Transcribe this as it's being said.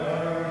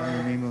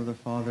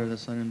Father, the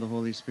Son, and the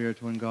Holy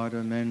Spirit, one God,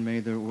 amen.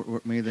 May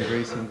the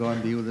grace of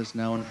God be with us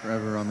now and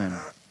forever, amen.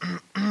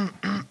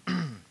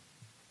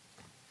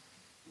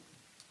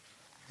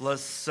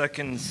 Blessed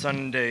second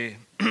Sunday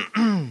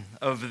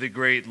of the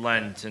Great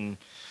Lent, and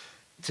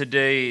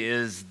today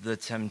is the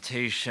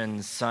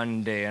Temptation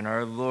Sunday, and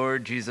our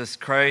Lord Jesus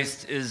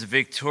Christ is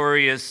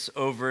victorious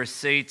over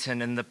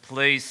Satan in the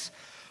place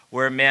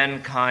where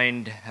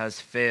mankind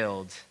has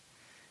failed.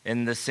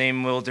 In the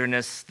same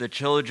wilderness, the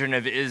children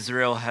of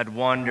Israel had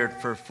wandered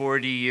for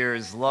 40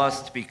 years,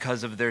 lost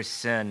because of their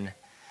sin,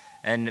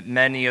 and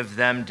many of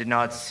them did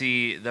not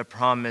see the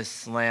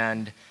promised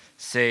land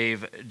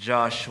save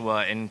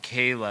Joshua and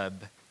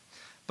Caleb.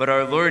 But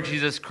our Lord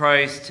Jesus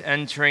Christ,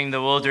 entering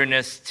the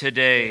wilderness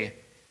today,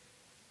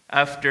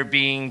 after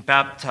being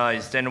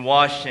baptized and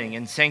washing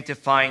and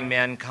sanctifying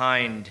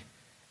mankind,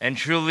 and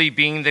truly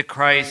being the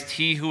Christ,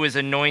 he who is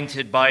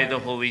anointed by the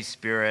Holy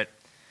Spirit,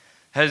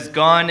 has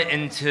gone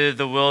into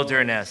the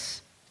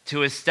wilderness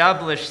to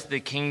establish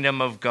the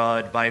kingdom of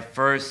God by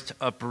first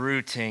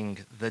uprooting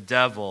the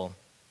devil.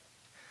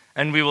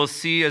 And we will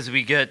see as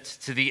we get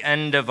to the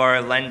end of our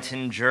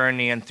Lenten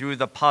journey and through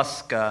the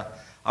Pascha,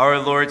 our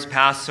Lord's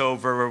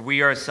Passover, where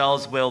we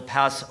ourselves will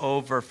pass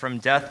over from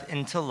death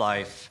into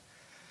life,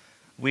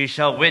 we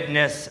shall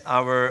witness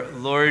our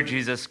Lord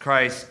Jesus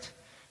Christ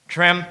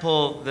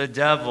trample the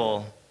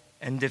devil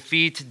and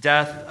defeat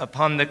death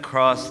upon the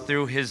cross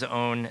through his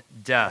own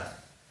death.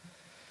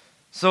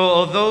 So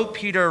although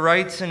Peter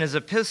writes in his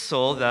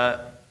epistle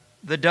that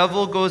the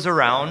devil goes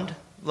around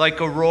like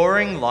a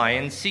roaring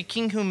lion,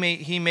 seeking whom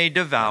he may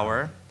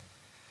devour,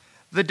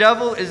 the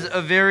devil is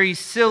a very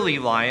silly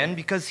lion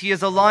because he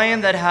is a lion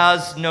that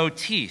has no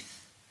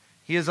teeth.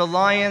 He is a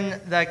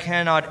lion that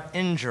cannot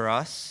injure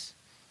us.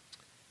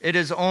 It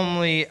is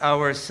only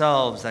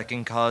ourselves that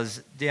can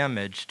cause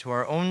damage to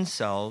our own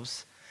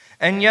selves,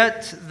 and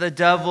yet the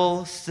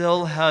devil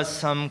still has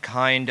some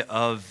kind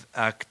of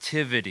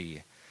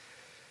activity.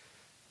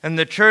 And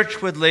the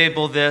church would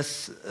label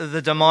this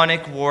the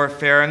demonic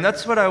warfare, and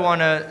that's what I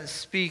want to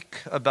speak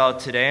about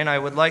today. And I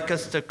would like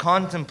us to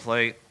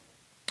contemplate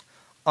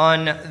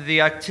on the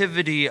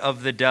activity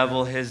of the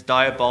devil, his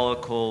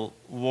diabolical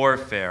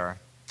warfare.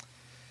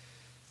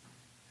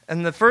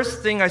 And the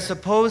first thing I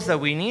suppose that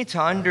we need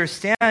to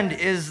understand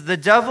is the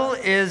devil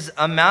is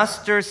a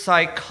master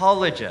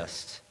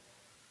psychologist.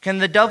 Can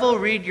the devil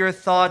read your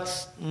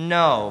thoughts?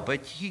 No, but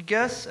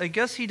I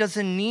guess he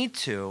doesn't need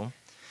to,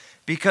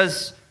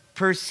 because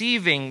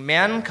perceiving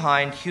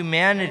mankind,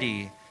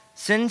 humanity,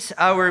 since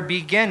our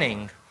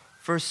beginning,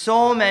 for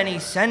so many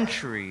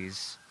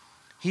centuries,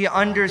 he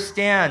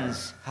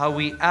understands how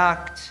we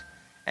act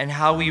and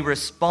how we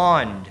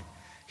respond.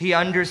 He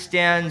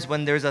understands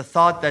when there's a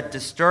thought that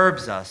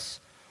disturbs us,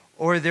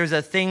 or there's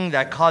a thing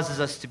that causes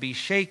us to be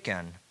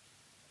shaken.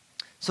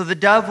 So the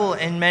devil,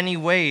 in many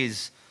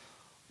ways,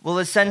 will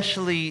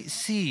essentially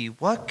see,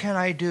 what can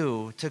I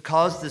do to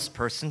cause this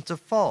person to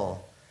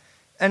fall?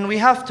 And we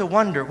have to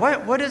wonder,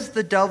 what is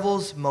the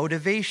devil's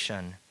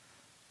motivation?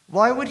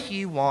 Why would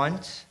he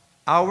want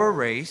our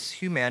race,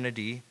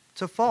 humanity,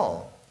 to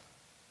fall?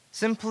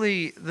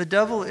 Simply, the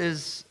devil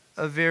is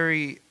a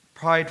very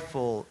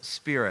prideful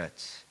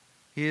spirit.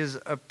 He is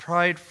a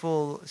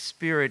prideful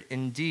spirit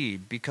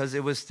indeed, because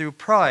it was through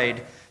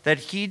pride that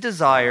he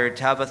desired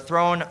to have a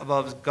throne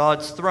above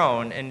God's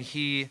throne, and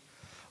he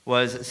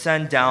was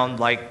sent down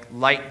like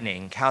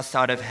lightning, cast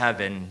out of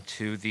heaven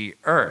to the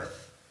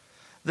earth.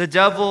 The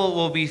devil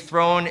will be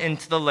thrown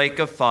into the lake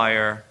of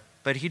fire,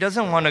 but he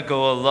doesn't want to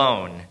go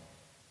alone.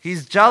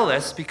 He's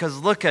jealous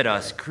because look at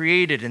us,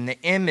 created in the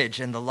image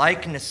and the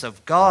likeness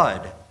of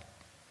God.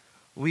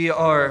 We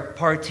are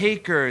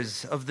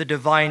partakers of the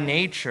divine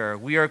nature.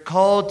 We are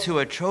called to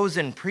a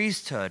chosen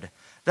priesthood.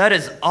 That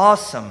is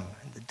awesome.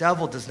 The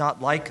devil does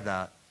not like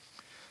that.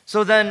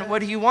 So then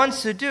what he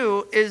wants to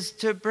do is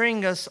to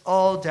bring us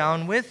all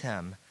down with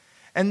him.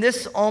 And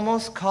this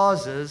almost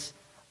causes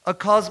a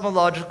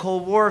cosmological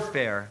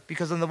warfare,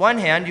 because on the one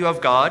hand, you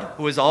have God,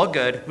 who is all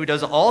good, who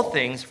does all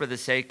things for the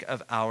sake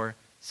of our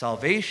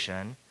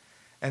salvation,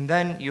 and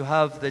then you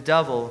have the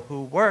devil,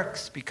 who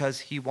works because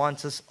he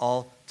wants us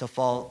all to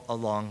fall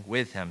along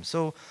with him.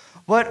 So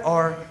what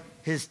are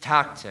his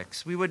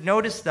tactics? We would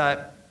notice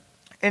that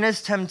in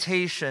his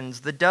temptations,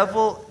 the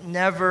devil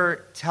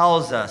never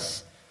tells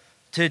us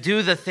to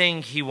do the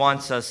thing he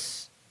wants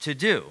us to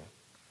do.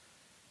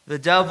 The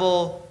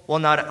devil will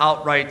not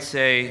outright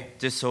say,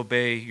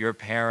 disobey your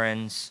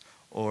parents,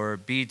 or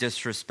be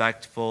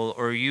disrespectful,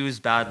 or use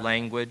bad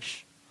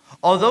language.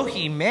 Although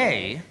he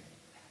may,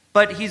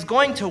 but he's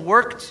going to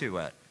work to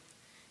it.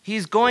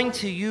 He's going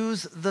to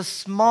use the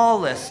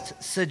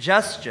smallest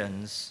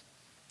suggestions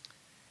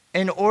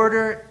in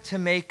order to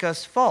make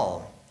us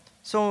fall.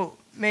 So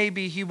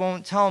maybe he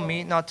won't tell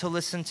me not to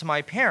listen to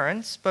my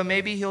parents, but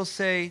maybe he'll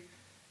say,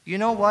 you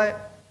know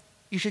what?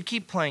 You should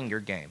keep playing your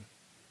game.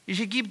 You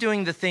should keep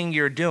doing the thing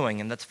you're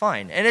doing, and that's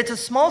fine. And it's a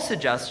small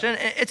suggestion.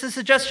 It's a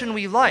suggestion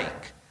we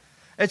like.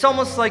 It's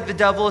almost like the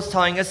devil is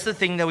telling us the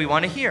thing that we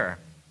want to hear.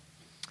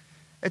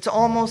 It's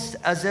almost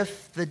as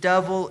if the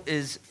devil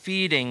is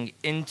feeding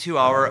into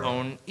our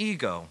own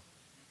ego.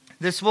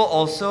 This will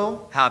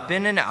also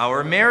happen in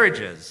our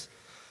marriages.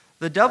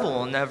 The devil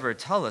will never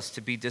tell us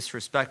to be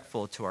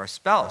disrespectful to our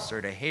spouse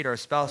or to hate our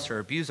spouse or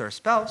abuse our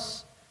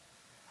spouse.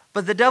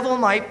 But the devil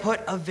might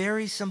put a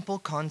very simple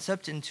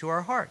concept into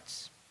our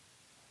hearts.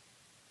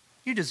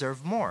 You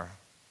deserve more.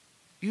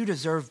 You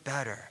deserve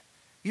better.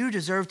 You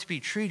deserve to be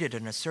treated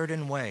in a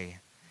certain way.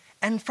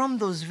 And from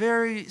those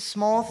very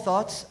small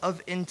thoughts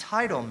of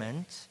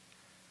entitlement,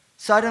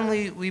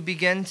 suddenly we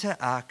begin to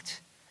act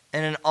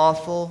in an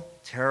awful,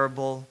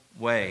 terrible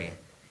way.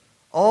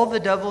 All the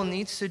devil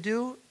needs to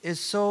do is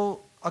sow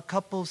a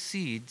couple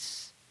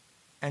seeds,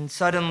 and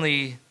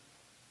suddenly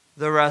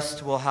the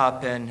rest will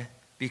happen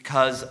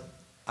because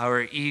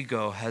our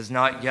ego has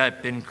not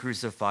yet been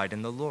crucified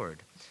in the Lord.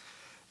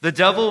 The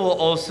devil will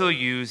also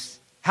use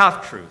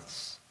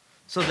half-truths.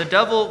 So the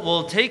devil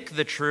will take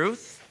the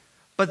truth,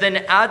 but then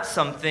add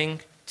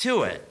something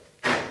to it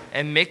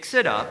and mix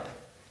it up.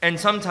 And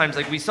sometimes,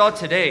 like we saw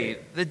today,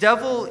 the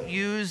devil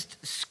used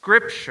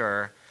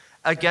Scripture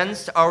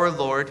against our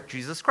Lord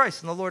Jesus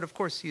Christ. And the Lord, of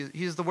course, he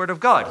is the Word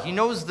of God. He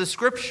knows the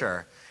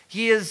Scripture.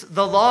 He is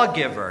the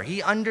lawgiver.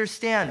 He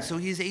understands, so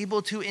he's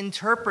able to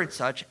interpret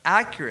such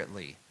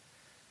accurately.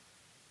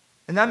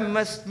 And that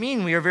must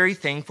mean we are very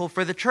thankful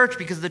for the church,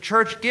 because the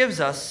church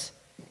gives us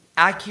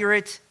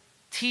accurate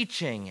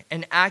teaching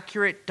and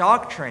accurate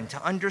doctrine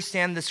to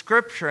understand the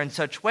Scripture in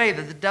such a way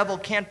that the devil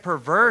can't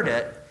pervert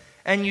it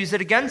and use it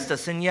against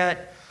us. And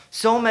yet,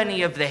 so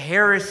many of the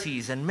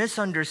heresies and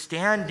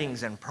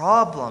misunderstandings and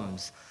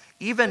problems,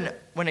 even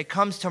when it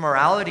comes to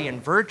morality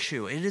and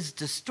virtue, it is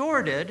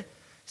distorted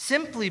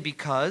simply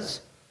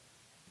because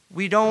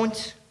we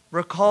don't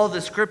recall the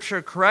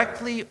Scripture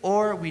correctly,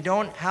 or we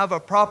don't have a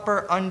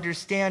proper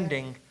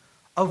understanding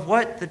of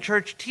what the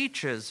church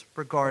teaches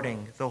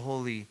regarding the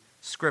Holy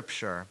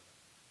Scripture.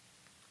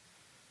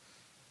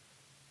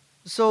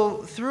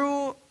 So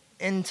through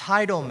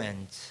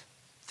entitlement,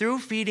 through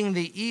feeding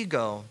the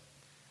ego,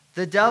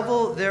 the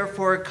devil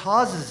therefore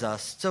causes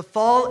us to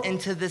fall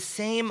into the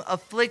same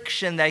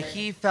affliction that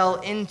he fell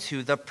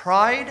into, the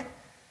pride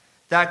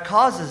that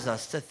causes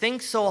us to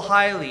think so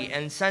highly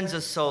and sends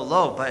us so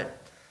low. But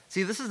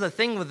see, this is the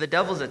thing with the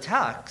devil's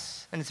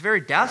attacks, and it's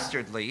very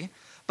dastardly,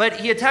 but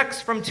he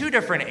attacks from two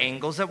different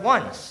angles at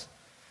once.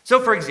 So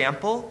for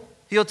example,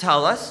 he'll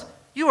tell us,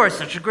 you are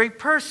such a great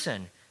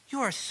person.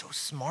 You are so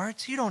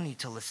smart. You don't need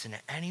to listen to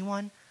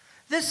anyone.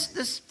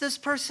 This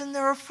person,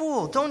 they're a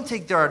fool. Don't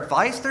take their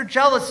advice. They're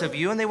jealous of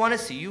you and they want to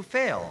see you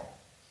fail.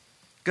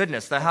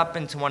 Goodness, that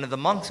happened to one of the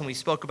monks, and we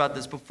spoke about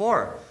this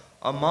before.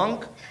 A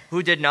monk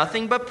who did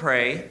nothing but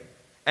pray,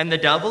 and the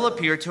devil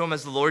appeared to him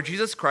as the Lord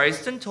Jesus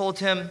Christ and told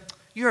him,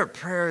 your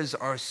prayers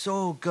are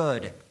so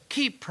good.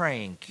 Keep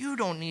praying. You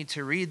don't need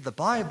to read the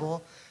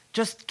Bible.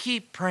 Just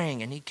keep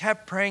praying. And he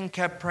kept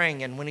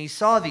praying. And when he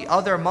saw the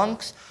other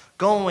monks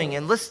going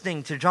and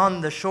listening to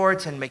John the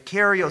Short and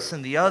Macarius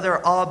and the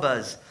other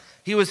Abbas,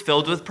 he was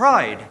filled with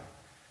pride.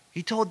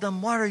 He told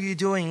them, what are you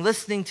doing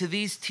listening to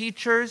these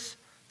teachers?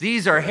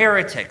 These are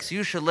heretics.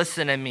 You should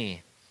listen to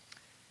me.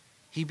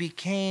 He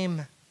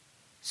became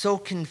so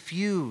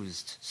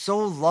confused, so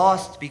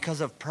lost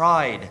because of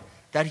pride,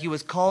 that he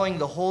was calling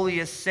the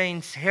holiest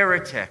saints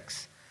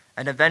heretics.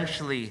 And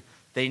eventually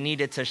they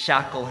needed to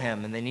shackle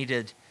him, and they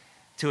needed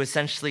to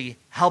essentially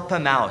help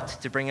him out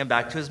to bring him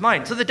back to his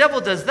mind. So the devil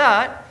does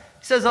that.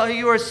 He says, oh,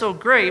 you are so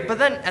great. But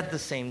then at the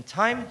same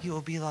time, he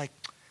will be like,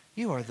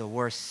 you are the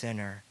worst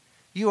sinner.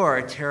 You are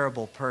a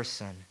terrible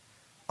person.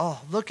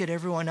 Oh, look at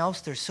everyone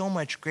else. They're so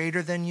much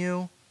greater than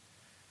you.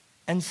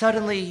 And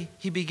suddenly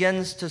he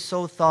begins to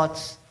sow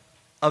thoughts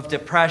of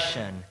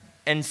depression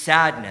and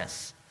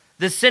sadness.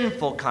 The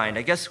sinful kind.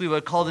 I guess we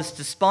would call this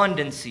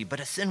despondency, but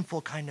a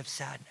sinful kind of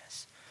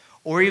sadness.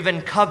 Or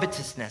even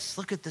covetousness.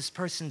 Look at this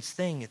person's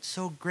thing. It's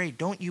so great.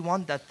 Don't you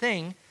want that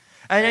thing?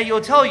 And then he'll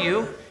tell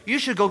you, you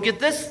should go get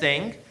this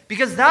thing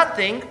because that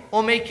thing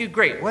will make you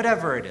great.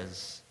 Whatever it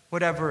is.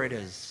 Whatever it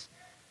is.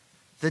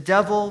 The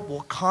devil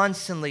will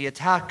constantly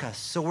attack us,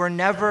 so we're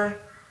never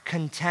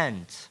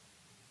content.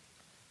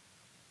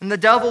 And the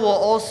devil will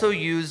also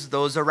use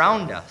those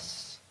around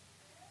us.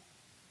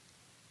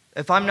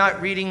 If I'm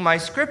not reading my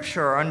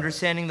scripture or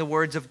understanding the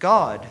words of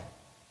God,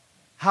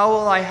 how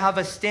will I have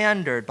a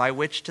standard by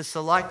which to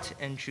select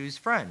and choose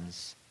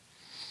friends?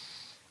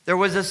 There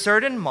was a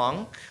certain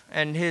monk,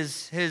 and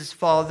his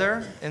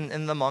father,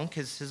 and the monk,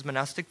 his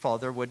monastic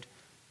father, would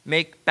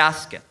make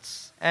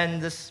baskets.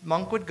 And this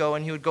monk would go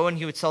and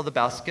he would sell the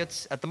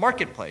baskets at the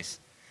marketplace.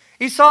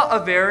 He saw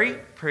a very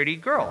pretty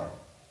girl,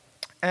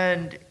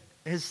 and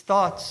his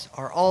thoughts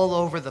are all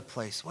over the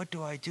place. What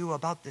do I do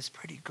about this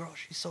pretty girl?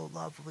 She's so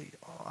lovely.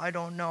 Oh, I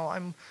don't know.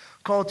 I'm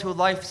called to a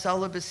life of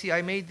celibacy.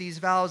 I made these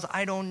vows.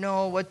 I don't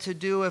know what to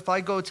do. If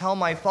I go tell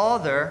my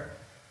father,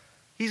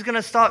 he's going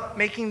to stop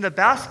making the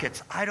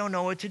baskets. I don't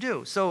know what to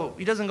do. So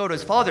he doesn't go to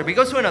his father, but he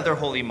goes to another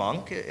holy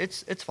monk.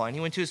 It's fine. He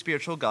went to a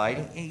spiritual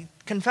guide. He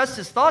confessed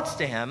his thoughts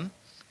to him.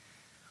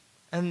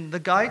 And the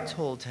guide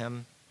told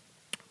him,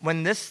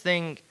 when this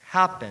thing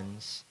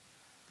happens,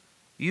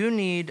 You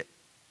need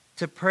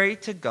to pray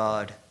to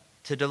God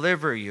to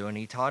deliver you. And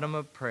he taught him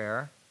a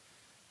prayer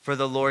for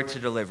the Lord to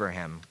deliver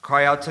him.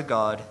 Cry out to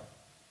God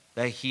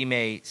that he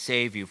may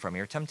save you from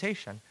your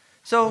temptation.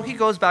 So he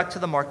goes back to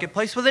the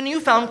marketplace with a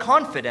newfound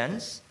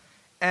confidence.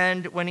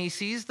 And when he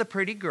sees the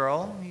pretty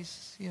girl,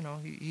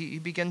 he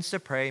begins to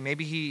pray.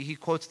 Maybe he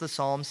quotes the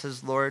Psalm,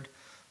 says, Lord,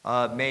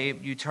 may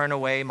you turn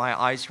away my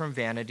eyes from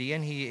vanity.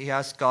 And he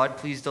asks God,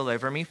 please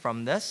deliver me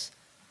from this.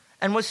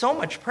 And with so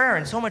much prayer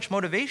and so much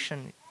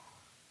motivation,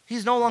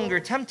 he's no longer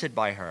tempted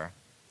by her.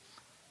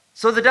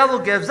 So the devil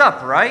gives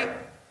up, right?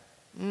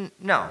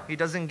 No, he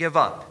doesn't give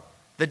up.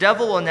 The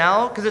devil will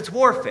now, because it's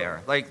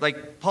warfare,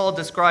 like Paul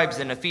describes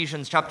in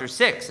Ephesians chapter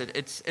 6,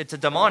 it's a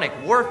demonic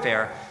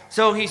warfare.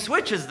 So he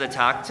switches the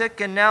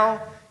tactic, and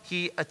now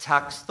he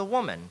attacks the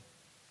woman.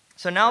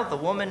 So now the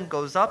woman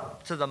goes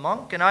up to the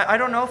monk, and I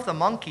don't know if the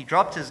monk, he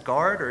dropped his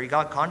guard or he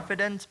got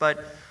confidence,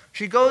 but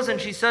she goes and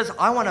she says,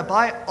 I want to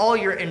buy all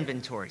your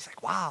inventory. He's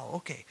like, wow,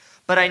 okay,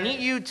 but I need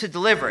you to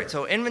deliver it.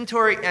 So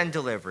inventory and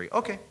delivery.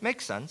 Okay,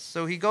 makes sense.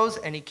 So he goes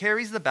and he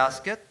carries the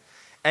basket,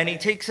 and he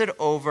takes it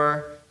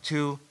over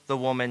to the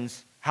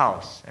woman's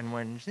house. And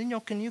when,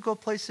 can you go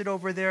place it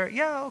over there?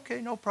 Yeah,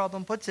 okay, no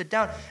problem. Puts it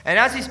down. And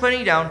as he's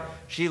putting it down,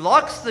 she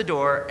locks the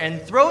door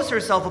and throws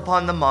herself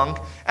upon the monk.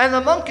 And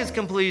the monk is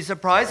completely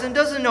surprised and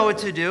doesn't know what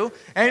to do.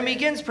 And he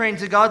begins praying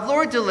to God,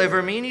 Lord,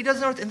 deliver me. And he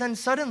doesn't know what to, and then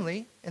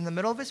suddenly, in the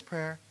middle of his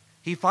prayer,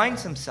 he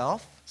finds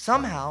himself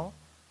somehow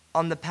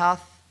on the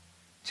path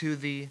to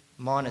the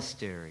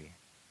monastery.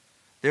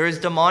 There is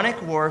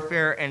demonic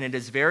warfare, and it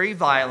is very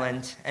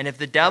violent. And if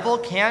the devil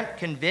can't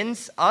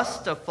convince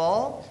us to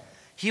fall,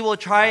 he will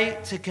try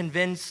to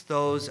convince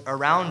those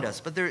around us.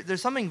 But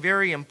there's something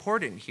very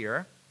important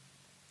here.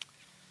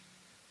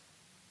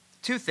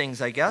 Two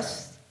things, I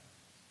guess.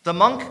 The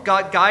monk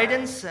got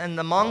guidance, and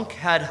the monk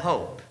had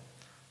hope.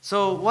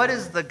 So what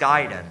is the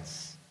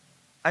guidance?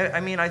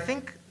 I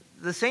think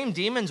the same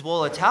demons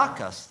will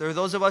attack us. There are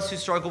those of us who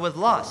struggle with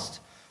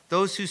lust,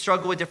 those who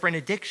struggle with different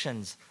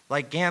addictions,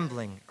 like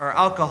gambling or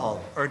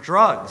alcohol or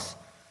drugs.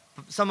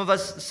 Some of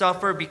us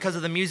suffer because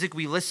of the music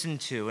we listen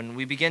to, and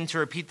we begin to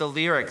repeat the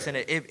lyrics, and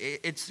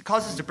it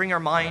causes us to bring our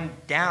mind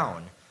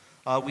down.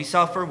 We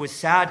suffer with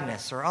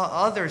sadness or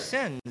other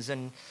sins,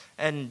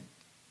 and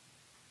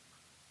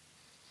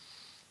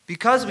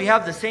because we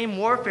have the same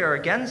warfare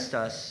against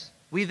us,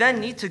 we then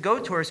need to go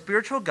to our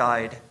spiritual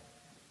guide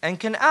and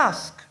can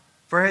ask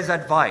for his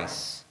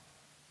advice.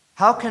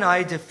 How can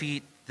I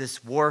defeat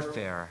this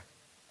warfare?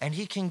 And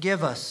he can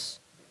give us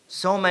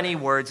so many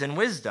words and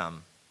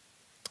wisdom.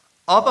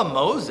 Abba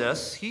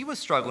Moses, he was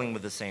struggling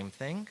with the same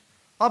thing.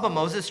 Abba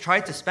Moses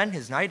tried to spend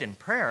his night in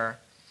prayer,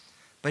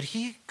 but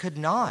he could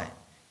not.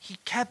 He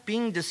kept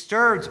being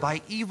disturbed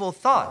by evil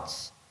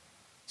thoughts.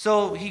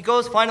 So he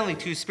goes finally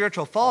to his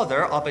spiritual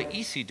father, Abba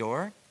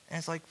Isidore, and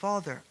it's like,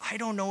 Father, I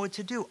don't know what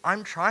to do.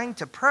 I'm trying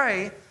to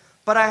pray,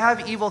 but I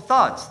have evil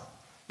thoughts.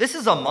 This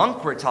is a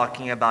monk we're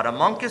talking about. A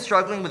monk is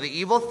struggling with the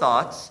evil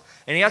thoughts,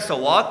 and he has to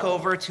walk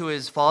over to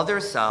his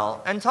father's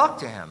cell and talk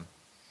to him.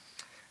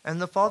 And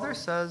the father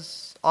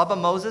says, Abba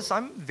Moses,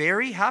 I'm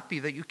very happy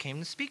that you came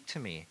to speak to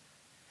me.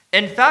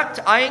 In fact,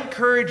 I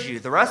encourage you,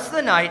 the rest of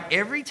the night,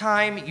 every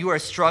time you are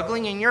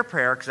struggling in your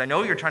prayer, because I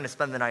know you're trying to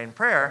spend the night in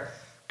prayer,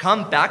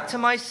 come back to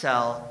my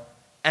cell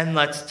and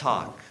let's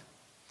talk.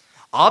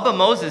 Abba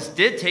Moses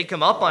did take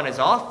him up on his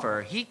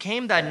offer. He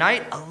came that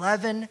night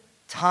 11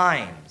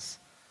 times.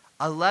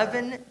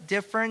 11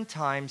 different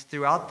times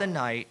throughout the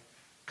night,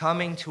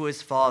 coming to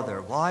his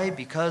father. Why?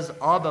 Because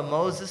Abba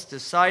Moses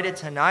decided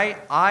tonight,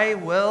 I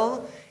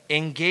will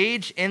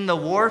engage in the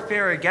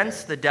warfare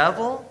against the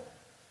devil,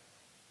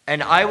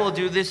 and I will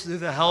do this through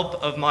the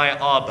help of my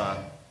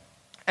Abba.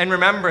 And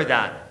remember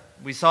that.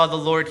 We saw the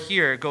Lord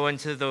here go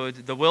into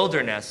the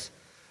wilderness.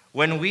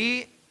 When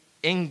we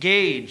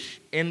engage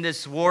in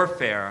this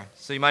warfare,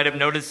 so you might have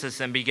noticed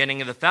this in the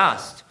beginning of the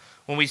fast.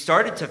 When we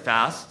started to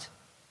fast,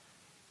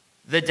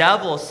 the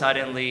devil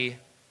suddenly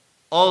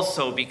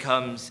also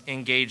becomes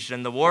engaged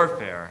in the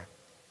warfare.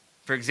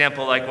 For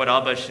example, like what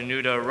Abba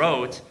Shenouda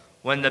wrote,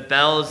 when the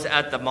bells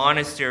at the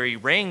monastery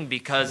ring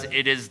because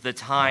it is the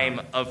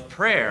time of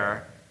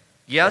prayer,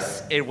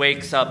 yes, it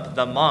wakes up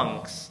the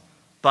monks,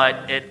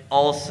 but it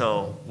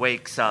also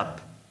wakes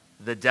up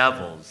the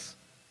devils.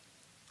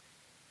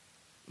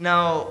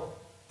 Now,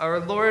 our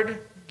Lord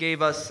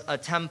gave us a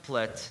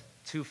template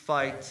to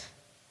fight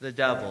the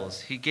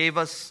devils. He gave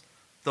us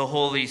the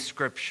Holy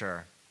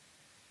Scripture.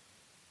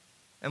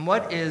 And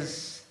what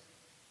is,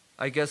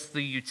 I guess,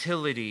 the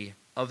utility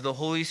of the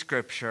Holy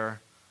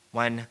Scripture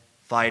when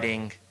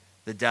fighting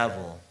the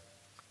devil?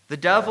 The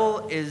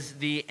devil is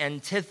the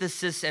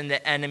antithesis and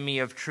the enemy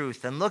of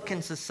truth. And look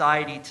in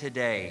society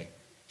today.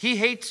 He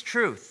hates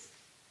truth.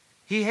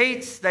 He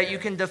hates that you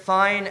can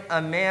define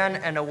a man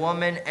and a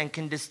woman and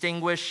can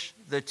distinguish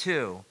the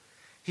two.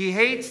 He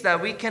hates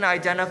that we can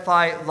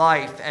identify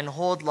life and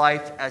hold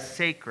life as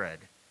sacred.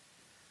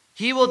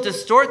 He will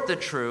distort the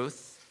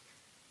truth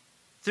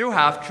through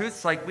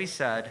half-truths, like we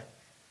said,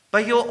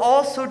 but he'll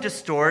also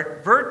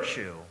distort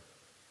virtue.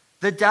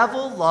 The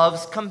devil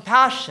loves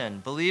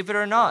compassion, believe it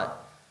or not.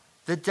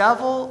 The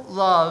devil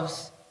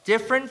loves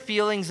different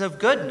feelings of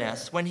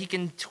goodness when he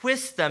can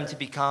twist them to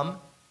become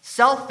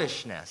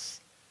selfishness.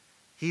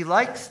 He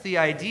likes the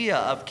idea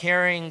of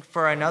caring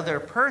for another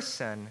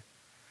person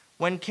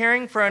when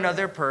caring for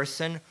another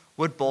person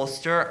would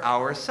bolster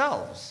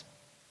ourselves.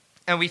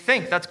 And we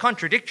think that's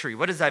contradictory.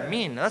 What does that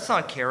mean? That's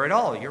not care at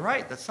all. You're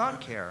right, that's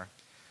not care.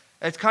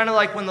 It's kind of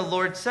like when the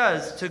Lord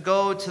says to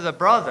go to the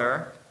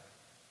brother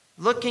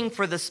looking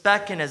for the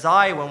speck in his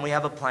eye when we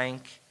have a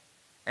plank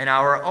in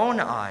our own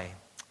eye.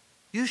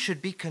 You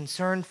should be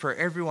concerned for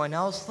everyone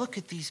else. Look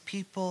at these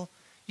people.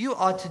 You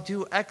ought to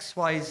do X,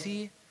 Y,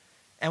 Z.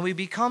 And we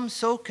become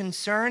so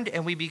concerned,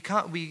 and we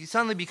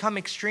suddenly become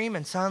extreme,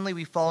 and suddenly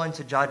we fall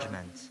into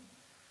judgment.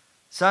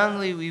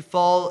 Suddenly we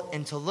fall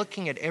into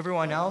looking at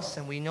everyone else,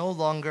 and we no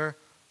longer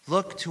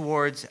look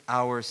towards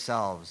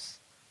ourselves.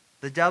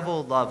 The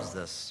devil loves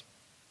this.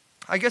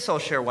 I guess I'll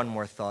share one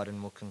more thought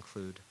and we'll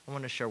conclude. I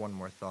want to share one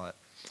more thought.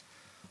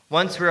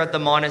 Once we were at the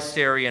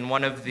monastery, and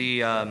one of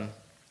the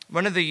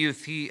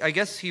youth,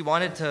 he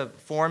wanted to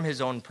form his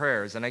own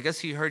prayers, and I guess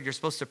he heard you're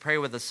supposed to pray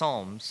with the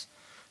Psalms.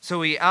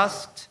 So he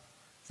asked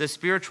the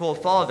spiritual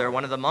father,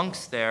 one of the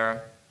monks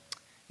there,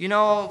 you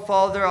know,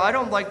 Father, I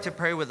don't like to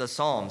pray with the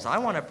Psalms. I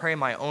want to pray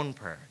my own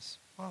prayers.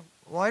 Well,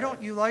 why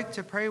don't you like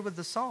to pray with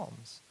the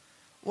Psalms?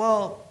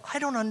 Well, I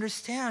don't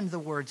understand the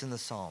words in the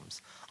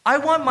Psalms. I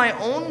want my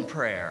own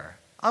prayer.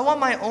 I want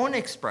my own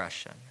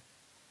expression.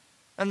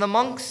 And the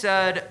monk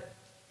said,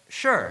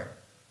 sure,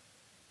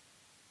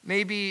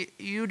 maybe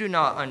you do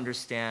not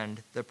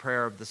understand the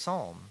prayer of the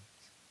Psalms,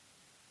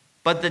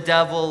 but the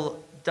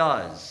devil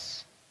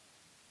does.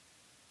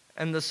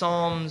 And the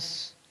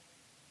Psalms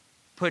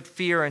put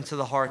fear into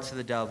the hearts of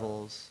the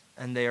devils,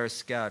 and they are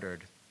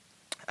scattered.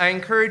 I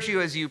encourage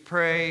you, as you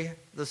pray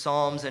the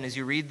Psalms and as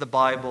you read the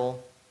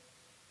Bible,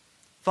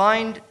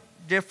 find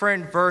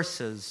different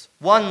verses,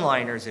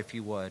 one-liners if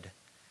you would.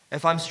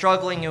 If I'm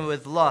struggling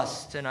with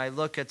lust and I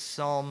look at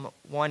Psalm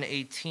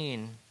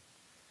 118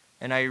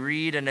 and I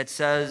read and it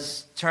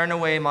says, turn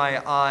away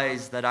my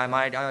eyes that I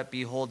might not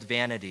behold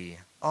vanity.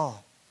 Oh,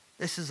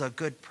 this is a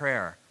good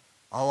prayer.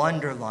 I'll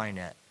underline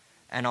it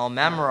and I'll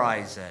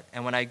memorize it.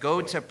 And when I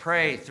go to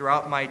pray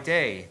throughout my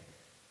day,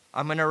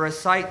 I'm going to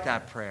recite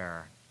that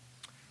prayer.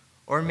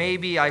 Or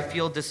maybe I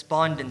feel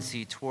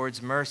despondency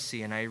towards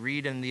mercy, and I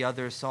read in the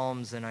other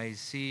Psalms and I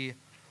see,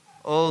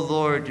 O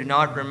Lord, do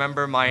not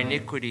remember my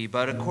iniquity,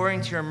 but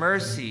according to your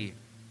mercy,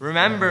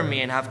 remember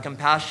me and have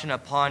compassion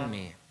upon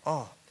me.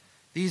 Oh,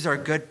 these are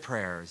good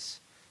prayers.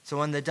 So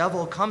when the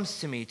devil comes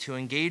to me to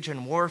engage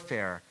in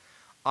warfare,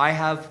 I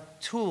have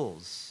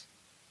tools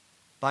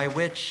by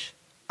which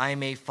I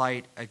may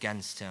fight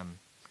against him.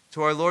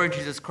 To our Lord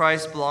Jesus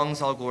Christ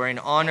belongs all glory and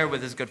honor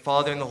with his good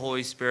Father and the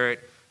Holy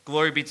Spirit.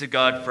 Glory be to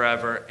God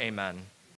forever. Amen.